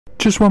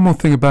Just one more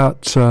thing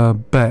about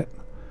BETT.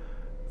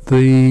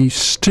 The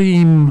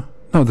STEM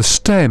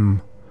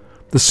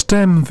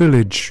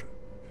village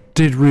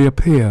did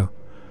reappear.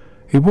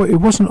 It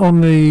wasn't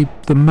on the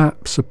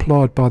map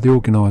supplied by the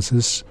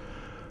organisers,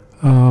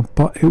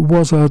 but it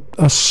was a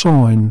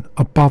sign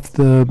above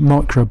the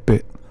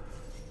microbit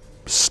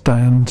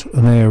stand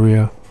and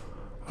area.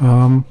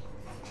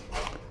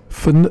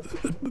 For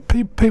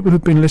people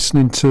who've been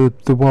listening to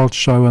the Wild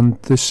Show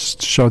and this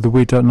show, the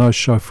We Don't Know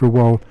show, for a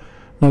while,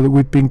 know that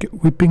we've been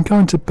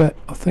going to BETT,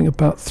 I think,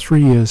 about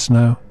 3 years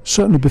now.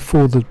 Certainly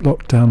before the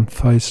lockdown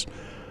phase,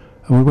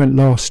 and we went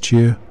last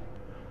year.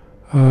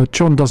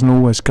 John doesn't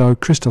always go,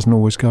 Chris doesn't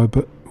always go,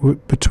 but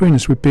between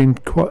us we've been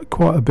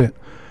quite a bit.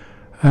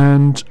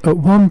 And at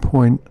one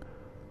point,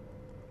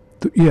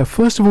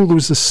 first of all there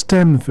was the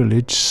STEM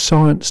village: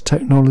 science,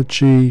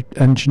 technology,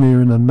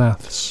 engineering and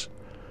maths.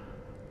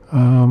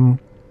 But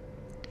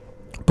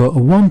at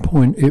one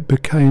point it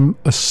became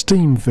a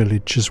STEAM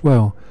village as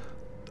well.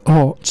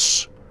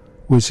 Arts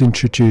was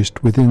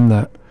introduced within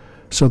that,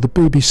 so the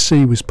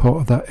BBC was part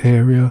of that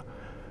area,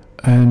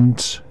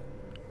 and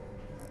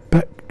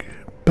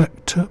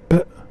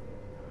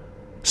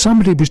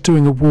somebody was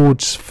doing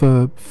awards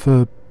for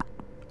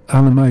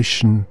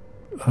animation,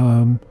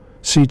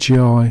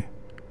 CGI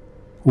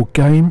or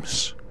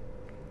games.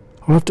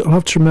 I'll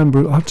have to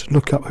remember. I'll have to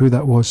look up who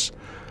that was.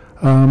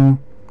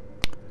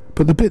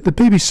 But the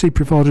BBC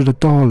provided a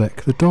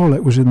Dalek. The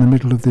Dalek was in the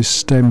middle of this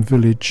STEM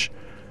village,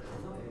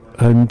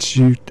 and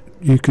you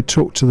could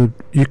talk to the.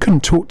 You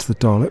couldn't talk to the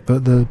Dalek,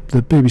 but the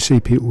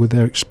BBC people were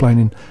there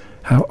explaining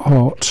how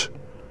art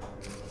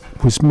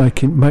was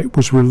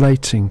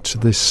relating to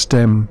this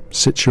STEM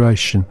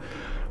situation.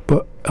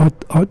 But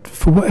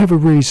for whatever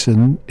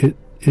reason, it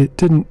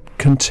didn't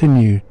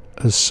continue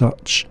as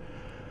such.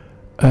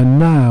 And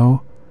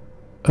now,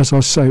 as I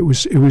say, it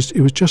was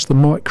just the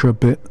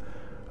microbit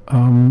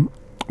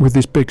with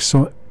this big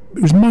site.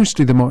 It was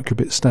mostly the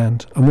microbit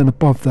stand, and then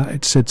above that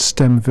it said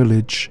STEM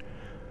Village.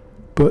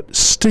 But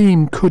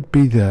STEAM could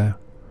be there,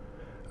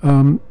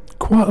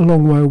 quite a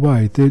long way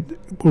away.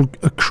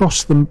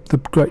 Across the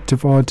Great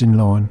Dividing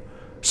Line,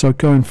 so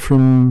going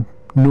from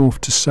north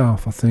to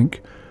south, I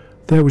think,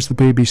 there was the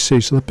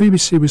BBC. So the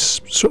BBC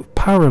was sort of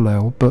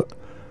parallel, but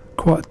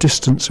quite a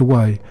distance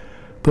away.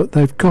 But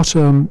they've got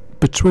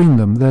between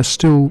them, they're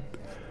still.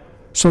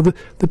 So the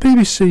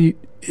BBC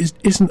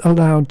isn't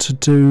allowed to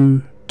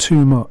do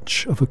too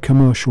much of a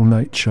commercial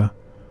nature.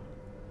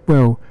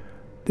 Well,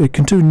 they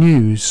can do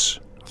news,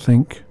 I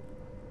think.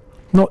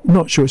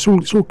 Not sure. It's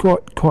all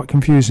quite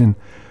confusing.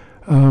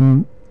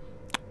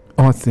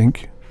 I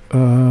think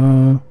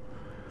there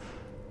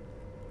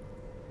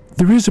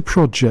is a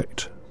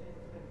project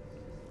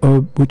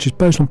which is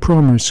based on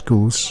primary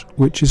schools,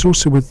 which is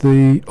also with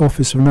the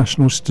Office of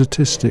National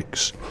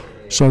Statistics.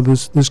 So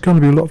there's going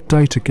to be a lot of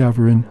data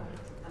gathering.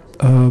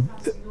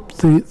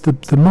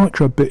 The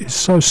micro bit is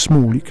so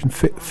small you can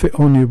fit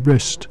on your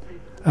wrist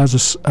as a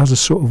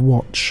sort of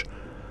watch,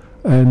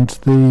 and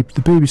the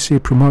BBC are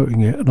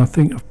promoting it, and I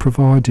think have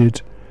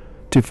provided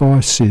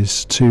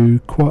devices to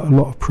quite a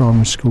lot of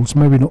primary schools,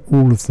 maybe not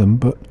all of them,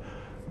 but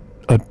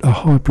a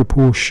high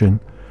proportion.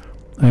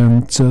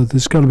 And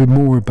there's going to be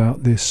more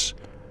about this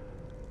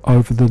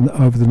over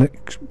the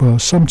next, well,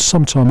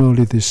 sometime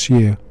early this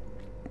year.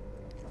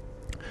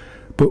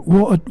 But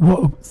what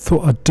I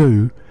thought I'd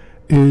do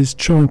is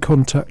try and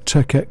contact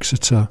Tech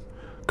Exeter,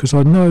 because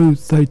I know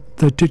they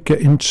did get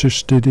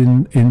interested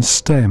in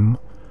STEM.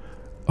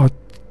 I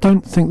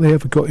don't think they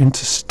ever got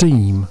into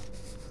STEAM,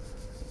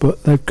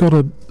 but they've got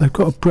a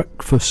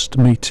breakfast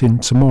meeting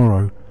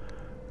tomorrow,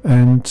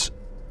 and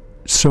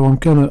so I'm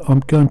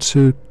going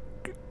to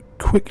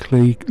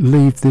quickly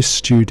leave this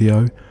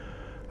studio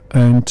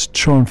and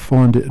try and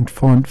find it and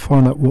find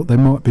out what they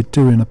might be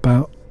doing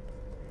about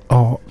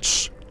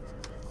arts.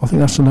 I think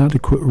that's an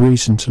adequate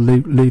reason to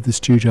leave the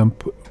studio and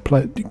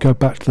go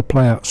back to the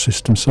play-out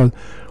system. So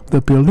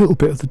there'll be a little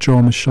bit of the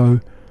drama show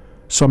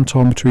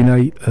sometime between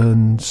 8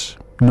 and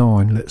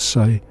 9, let's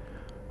say,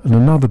 and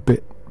another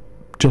bit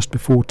just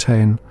before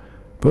 10.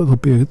 But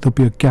there'll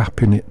be a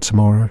gap in it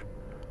tomorrow.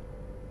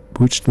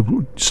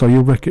 So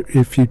you'll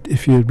if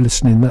you're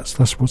listening, that's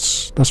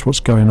what's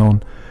going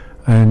on,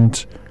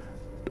 and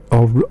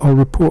I'll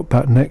report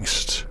back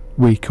next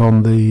week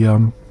on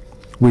the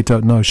We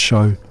Don't Know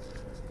show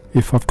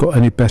if I've got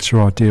any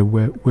better idea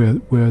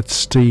where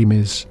Steam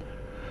is,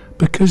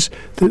 because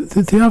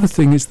the other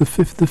thing is the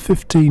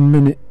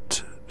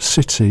 15-minute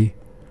city.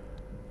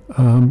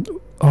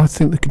 I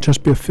think there could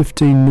just be a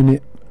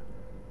 15-minute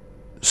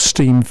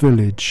Steam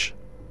village,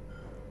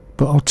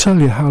 but I'll tell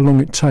you how long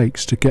it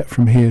takes to get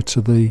from here to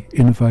the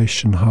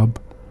Inoovation Hub.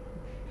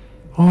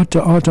 I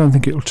don't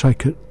think it'll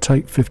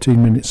take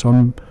 15 minutes.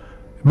 It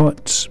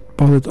might,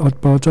 but I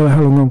don't know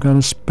how long I'm going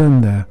to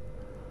spend there.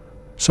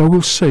 So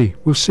we'll see.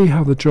 We'll see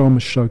how the drama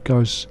show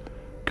goes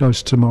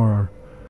tomorrow.